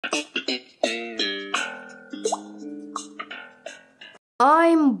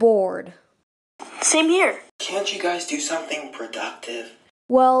I'm bored. Same here. Can't you guys do something productive?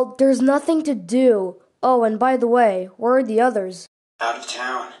 Well, there's nothing to do. Oh, and by the way, where are the others? Out of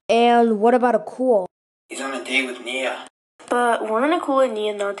town. And what about Akul? He's on a date with Nia. But weren't Akul and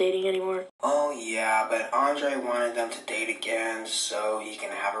Nia not dating anymore? Oh yeah, but Andre wanted them to date again so he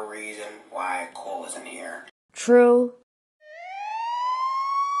can have a reason why Cole isn't here. True.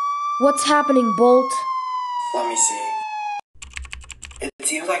 What's happening, Bolt? Let me see. It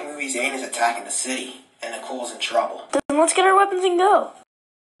seems like Movie Zane is attacking the city, and Nicole's in trouble. Then let's get our weapons and go.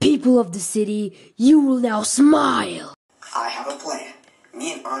 People of the city, you will now smile. I have a plan.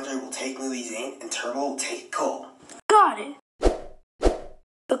 Me and Andre will take Movie Zane, and Turbo will take Cole. Got it.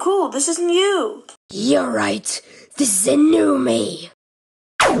 Akul, this isn't you. You're right. This is a new me.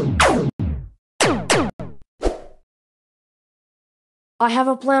 I have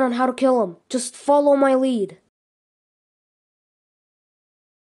a plan on how to kill him. Just follow my lead.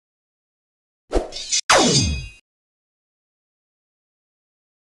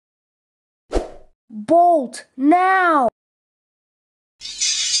 Bolt, now!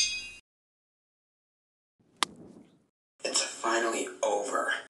 It's finally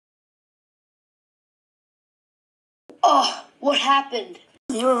over. Oh, what happened?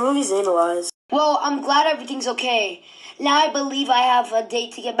 You were Movie Zane alive. Well, I'm glad everything's okay. Now I believe I have a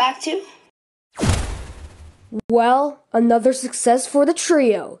date to get back to. Well, another success for the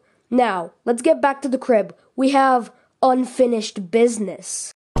trio. Now, let's get back to the crib. We have unfinished business.